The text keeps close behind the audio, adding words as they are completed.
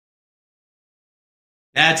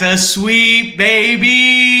That's a sweep,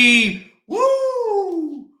 baby.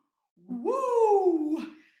 Woo! Woo!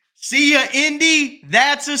 See ya, Indy.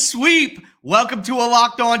 That's a sweep. Welcome to a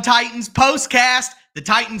Locked On Titans postcast. The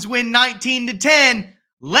Titans win 19-10.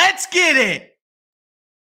 Let's get it.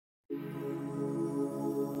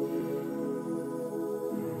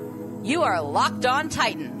 You are Locked On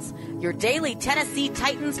Titans, your daily Tennessee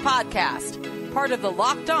Titans podcast, part of the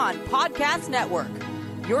Locked On Podcast Network,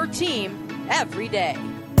 your team every day.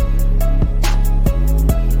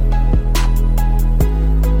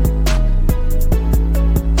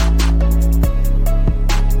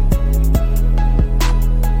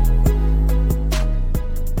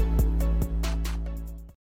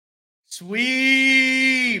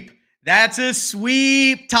 Sweep. That's a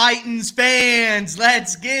sweep, Titans fans.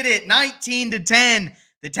 Let's get it. 19-10.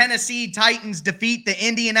 The Tennessee Titans defeat the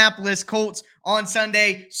Indianapolis Colts on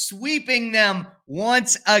Sunday, sweeping them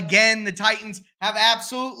once again. The Titans have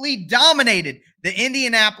absolutely dominated the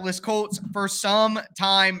Indianapolis Colts for some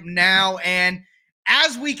time now. And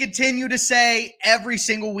as we continue to say every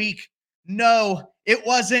single week, no, it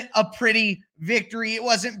wasn't a pretty victory. It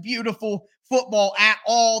wasn't beautiful football at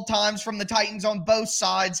all times from the Titans on both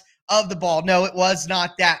sides of the ball. No, it was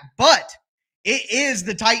not that. But it is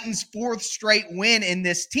the Titans' fourth straight win, in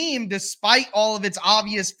this team, despite all of its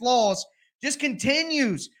obvious flaws, just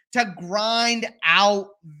continues to grind out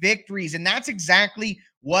victories. And that's exactly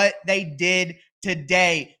what they did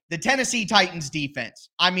today. The Tennessee Titans defense.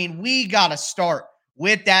 I mean, we got to start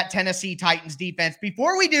with that Tennessee Titans defense.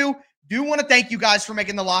 Before we do want to thank you guys for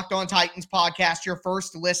making the Locked On Titans podcast your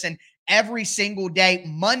first listen every single day,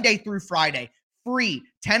 Monday through Friday. Free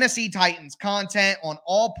Tennessee Titans content on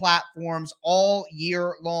all platforms all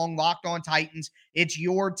year long. Locked On Titans. It's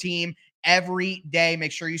your team every day.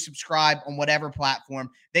 Make sure you subscribe on whatever platform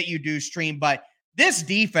that you do stream. But this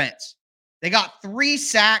defense, they got 3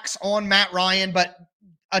 sacks on Matt Ryan, but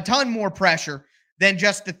a ton more pressure than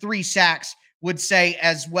just the 3 sacks would say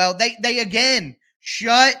as well. They again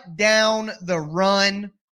shut down the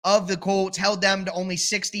run of the Colts, held them to only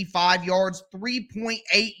 65 yards, 3.8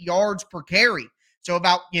 yards per carry. So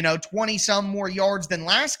about, 20 some more yards than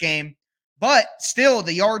last game, but still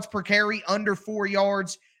the yards per carry under 4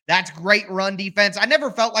 yards. That's great run defense. I never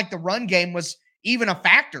felt like the run game was even a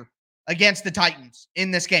factor against the Titans in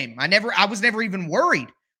this game. I was never even worried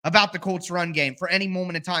about the Colts run game for any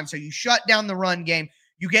moment in time. So you shut down the run game.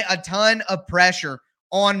 You get a ton of pressure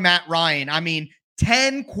on Matt Ryan. I mean,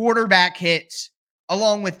 10 quarterback hits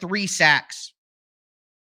along with 3 sacks.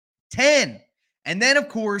 10. And then, of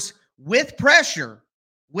course, with pressure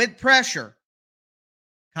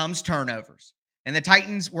comes turnovers. And the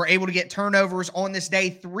Titans were able to get turnovers on this day.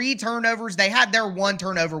 3 turnovers. They had their 1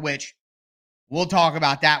 turnover, which we'll talk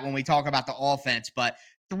about that when we talk about the offense. But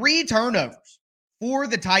 3 turnovers for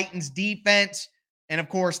the Titans defense. And, of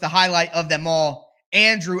course, the highlight of them all,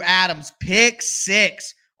 Andrew Adams, pick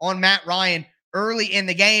 6 on Matt Ryan early in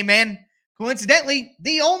the game. And coincidentally,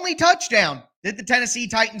 the only touchdown that the Tennessee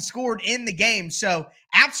Titans scored in the game. So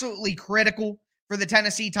absolutely critical for the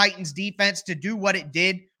Tennessee Titans defense to do what it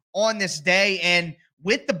did on this day. And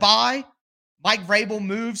with the bye, Mike Vrabel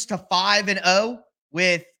moves to 5-0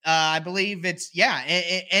 with, I believe it's,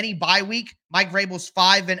 any bye week. Mike Vrabel's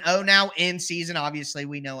 5-0 now in season. Obviously,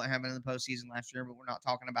 we know what happened in the postseason last year, but we're not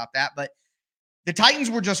talking about that. But the Titans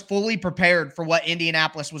were just fully prepared for what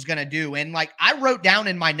Indianapolis was going to do. And like I wrote down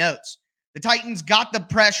in my notes, the Titans got the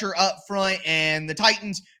pressure up front and the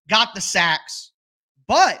Titans got the sacks.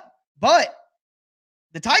 But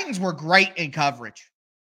the Titans were great in coverage.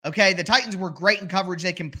 Okay, the Titans were great in coverage.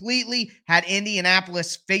 They completely had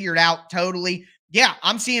Indianapolis figured out totally. Yeah,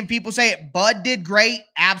 I'm seeing people say it. Bud did great.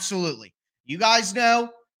 Absolutely. You guys know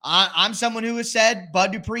I'm someone who has said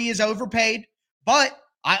Bud Dupree is overpaid. But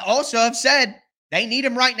I also have said they need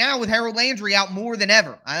him right now with Harold Landry out more than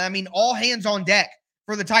ever. I mean, all hands on deck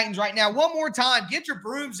for the Titans right now. One more time, get your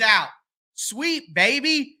brooms out. Sweep,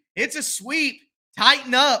 baby. It's a sweep.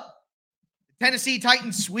 Tighten up. The Tennessee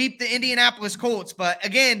Titans sweep the Indianapolis Colts. But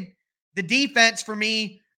again, the defense for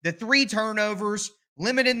me, the 3 turnovers,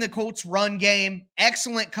 limiting the Colts run game,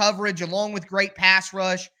 excellent coverage along with great pass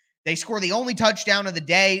rush. They score the only touchdown of the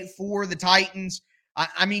day for the Titans.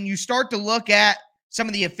 I mean, you start to look at some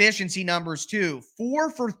of the efficiency numbers too.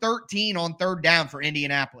 4 for 13 on third down for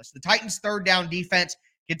Indianapolis. The Titans' third down defense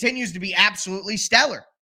continues to be absolutely stellar.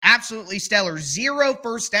 Absolutely stellar. 0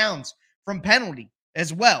 first downs from penalty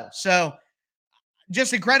as well. So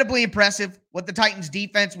just incredibly impressive what the Titans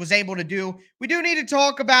defense was able to do. We do need to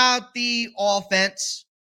talk about the offense,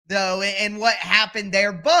 though, and what happened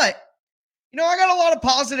there. But, I got a lot of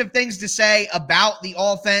positive things to say about the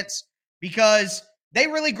offense because they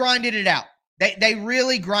really grinded it out. They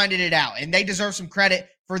really grinded it out, and they deserve some credit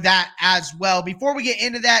for that as well. Before we get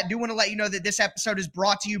into that, I do want to let you know that this episode is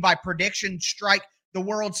brought to you by Prediction Strike, the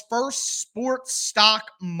world's first sports stock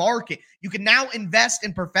market. You can now invest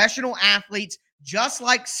in professional athletes just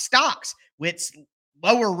like stocks, with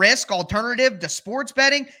lower risk alternative to sports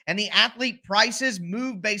betting, and the athlete prices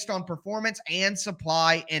move based on performance and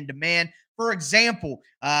supply and demand. For example,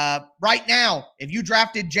 right now, if you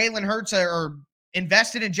drafted Jalen Hurts or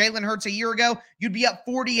invested in Jalen Hurts a year ago, you'd be up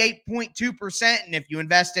 48.2%. And if you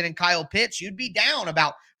invested in Kyle Pitts, you'd be down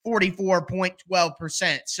about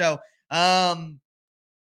 44.12%. So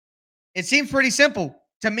it seems pretty simple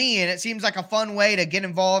to me, and it seems like a fun way to get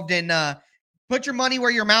involved in put your money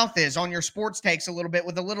where your mouth is on your sports takes a little bit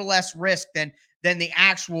with a little less risk than the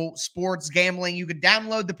actual sports gambling. You can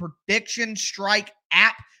download the Prediction Strike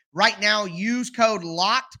app right now. Use code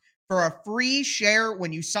LOCKED for a free share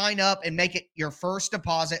when you sign up and make it your first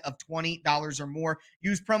deposit of $20 or more.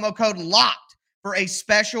 Use promo code LOCKED for a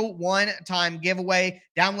special one-time giveaway.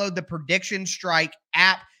 Download the Prediction Strike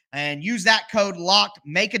app and use that code LOCKED.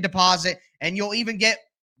 Make a deposit, and you'll even get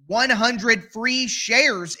 100 free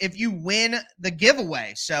shares if you win the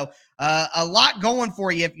giveaway. So a lot going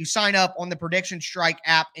for you if you sign up on the Prediction Strike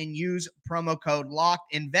app and use promo code LOCKED.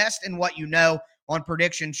 Invest in what you know on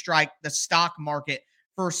Prediction Strike, the stock market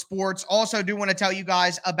for sports. Also do want to tell you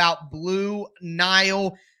guys about Blue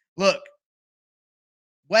Nile. Look,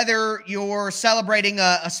 whether you're celebrating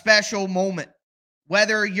a special moment,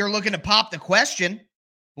 whether you're looking to pop the question,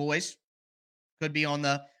 boys, could be on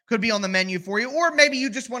the menu for you, or maybe you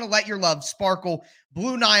just want to let your love sparkle,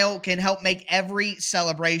 Blue Nile can help make every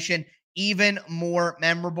celebration even more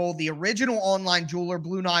memorable. The original online jeweler,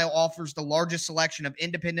 Blue Nile, offers the largest selection of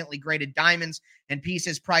independently graded diamonds and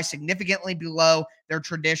pieces priced significantly below their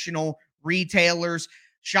traditional retailers.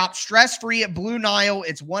 Shop stress-free at Blue Nile.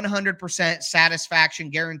 It's 100% satisfaction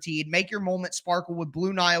guaranteed. Make your moment sparkle with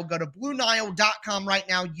Blue Nile. Go to BlueNile.com right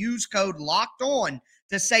now. Use code LOCKEDON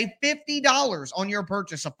to save $50 on your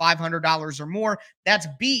purchase of $500 or more. That's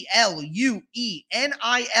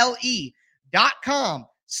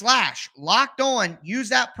BlueNile.com/LockedOn. Use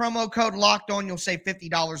that promo code LOCKEDON. You'll save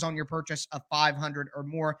 $50 on your purchase of $500 or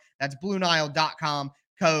more. That's BlueNile.com,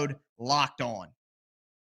 code LOCKEDON.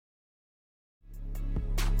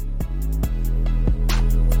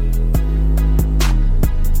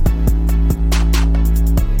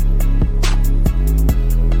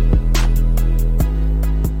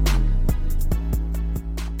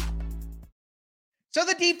 So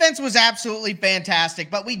the defense was absolutely fantastic,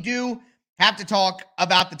 but we do have to talk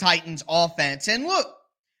about the Titans offense. And look,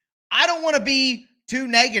 I don't want to be too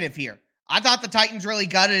negative here. I thought the Titans really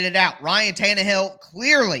gutted it out. Ryan Tannehill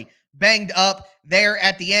clearly banged up there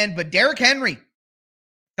at the end, but Derrick Henry,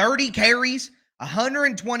 30 carries,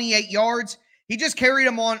 128 yards. He just carried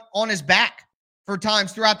him on his back for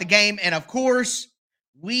times throughout the game. And of course,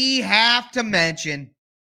 we have to mention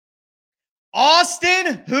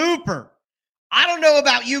Austin Hooper. I don't know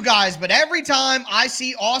about you guys, but every time I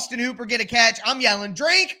see Austin Hooper get a catch, I'm yelling,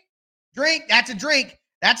 drink, drink. That's a drink.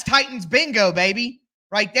 That's Titans bingo, baby,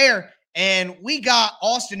 right there. And we got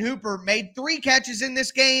Austin Hooper made 3 catches in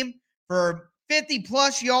this game for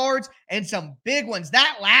 50-plus yards and some big ones.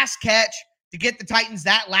 That last catch to get the Titans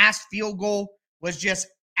that last field goal was just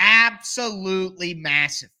absolutely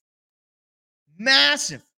massive.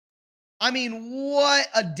 Massive. I mean, what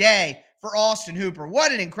a day for Austin Hooper.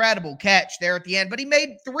 What an incredible catch there at the end. But he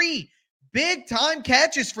made 3 big-time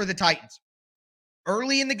catches for the Titans.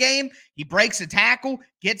 Early in the game, he breaks a tackle,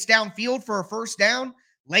 gets downfield for a first down.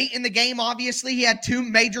 Late in the game, obviously, he had 2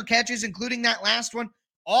 major catches, including that last one.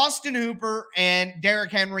 Austin Hooper and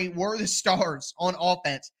Derrick Henry were the stars on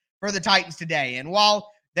offense for the Titans today. And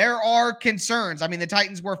while there are concerns, I mean, the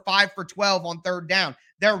Titans were 5 for 12 on third down.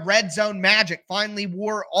 Their red zone magic finally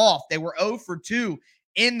wore off. They were 0 for 2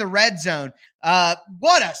 in the red zone.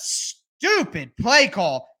 What a stupid play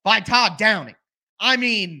call by Todd Downing. I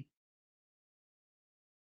mean,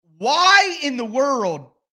 why in the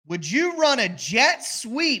world would you run a jet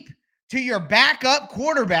sweep to your backup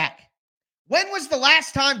quarterback? When was the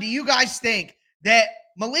last time do you guys think that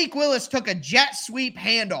Malik Willis took a jet sweep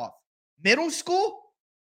handoff? Middle school?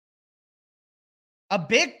 A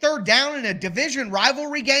big third down in a division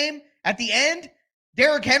rivalry game at the end?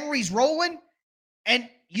 Derrick Henry's rolling, and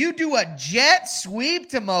you do a jet sweep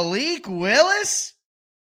to Malik Willis?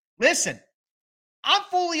 Listen, I'm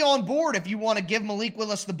fully on board if you want to give Malik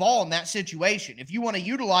Willis the ball in that situation. If you want to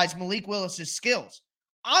utilize Malik Willis's skills,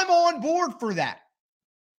 I'm on board for that.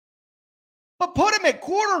 But put him at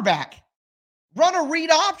quarterback. Run a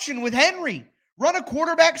read option with Henry. Run a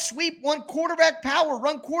quarterback sweep, one quarterback power,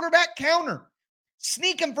 run quarterback counter.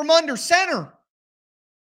 Sneak him from under center.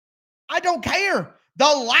 I don't care. The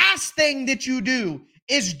last thing that you do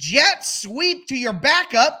is jet sweep to your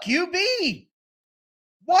backup QB.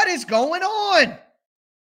 What is going on?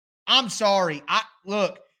 I'm sorry.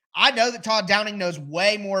 I know that Todd Downing knows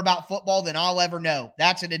way more about football than I'll ever know.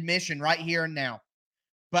 That's an admission right here and now.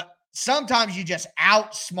 But sometimes you just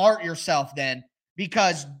outsmart yourself then,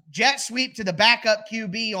 because jet sweep to the backup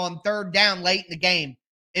QB on third down late in the game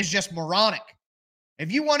is just moronic.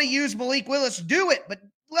 If you want to use Malik Willis, do it, but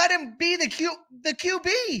let him be the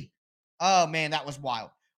QB. Oh, man, that was wild.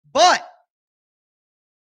 But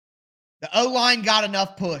the O-line got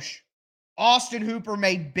enough push. Austin Hooper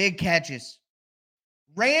made big catches.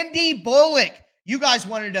 Randy Bullock, you guys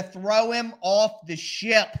wanted to throw him off the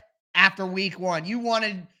ship after week 1. You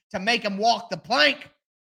wanted to make him walk the plank.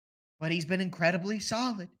 But he's been incredibly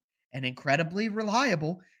solid and incredibly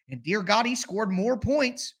reliable. And dear God, he scored more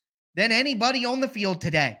points than anybody on the field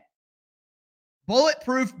today.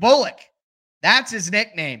 Bulletproof Bullock. That's his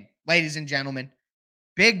nickname, ladies and gentlemen.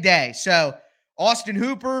 Big day. So Austin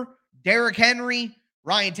Hooper, Derrick Henry,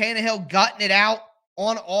 Ryan Tannehill gutting it out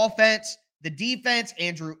on offense. The defense,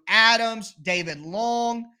 Andrew Adams, David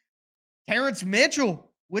Long, Terrence Mitchell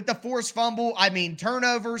with the forced fumble. I mean,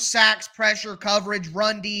 turnovers, sacks, pressure, coverage,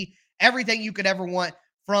 run D, everything you could ever want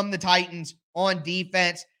from the Titans on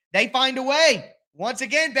defense. They find a way. Once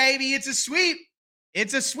again, baby, it's a sweep.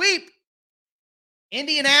 It's a sweep.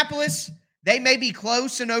 Indianapolis, they may be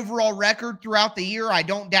close in overall record throughout the year. I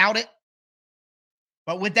don't doubt it.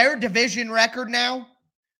 But with their division record now,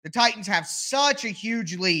 the Titans have such a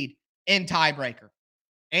huge lead in tiebreaker.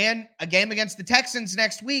 And a game against the Texans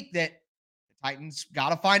next week that the Titans got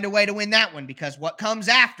to find a way to win that one, because what comes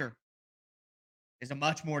after is a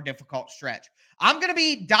much more difficult stretch. I'm going to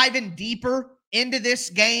be diving deeper into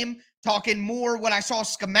this game, talking more what I saw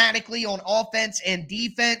schematically on offense and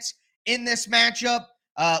defense in this matchup.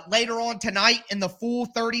 Later on tonight in the full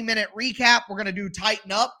 30-minute recap, we're going to do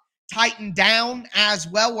Tighten Up, Tighten Down as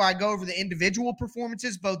well, where I go over the individual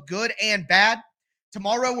performances, both good and bad.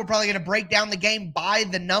 Tomorrow, we're probably going to break down the game by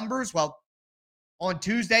the numbers. Well, on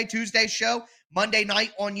Tuesday's show, Monday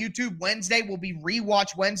night on YouTube. Wednesday will be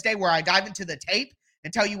Rewatch Wednesday, where I dive into the tape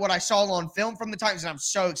and tell you what I saw on film from the Titans. And I'm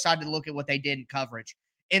so excited to look at what they did in coverage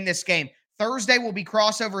in this game. Thursday will be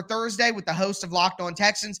Crossover Thursday with the host of Locked On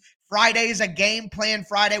Texans. Friday is a Game Plan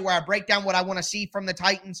Friday, where I break down what I want to see from the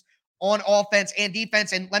Titans on offense and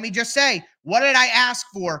defense. And let me just say, what did I ask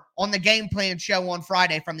for on the Game Plan show on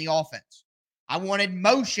Friday from the offense? I wanted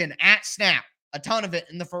motion at snap, a ton of it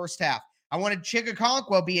in the first half. I wanted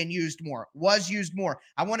Chigakonkwo being used more, was used more.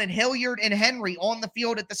 I wanted Hilliard and Henry on the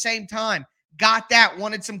field at the same time. Got that.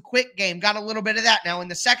 Wanted some quick game. Got a little bit of that. Now, in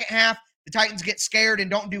the second half, the Titans get scared and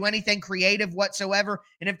don't do anything creative whatsoever.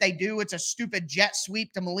 And if they do, it's a stupid jet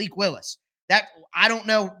sweep to Malik Willis. That, I don't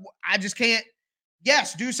know. I just can't.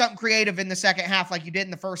 Yes, do something creative in the second half like you did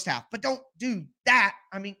in the first half, but don't do that.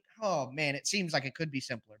 I mean, oh, man, it seems like it could be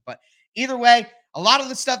simpler. But either way, a lot of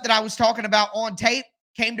the stuff that I was talking about on tape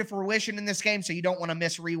came to fruition in this game, so you don't want to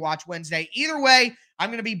miss Rewatch Wednesday. Either way, I'm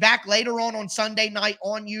going to be back later on Sunday night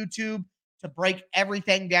on YouTube to break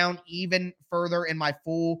everything down even further in my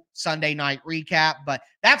full Sunday night recap. But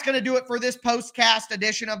that's going to do it for this postcast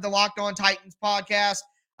edition of the Locked On Titans podcast.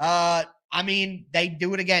 I mean, they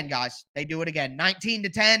do it again, guys. They do it again.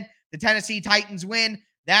 19-10, the Tennessee Titans win.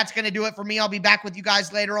 That's going to do it for me. I'll be back with you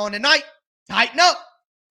guys later on tonight. Tighten up.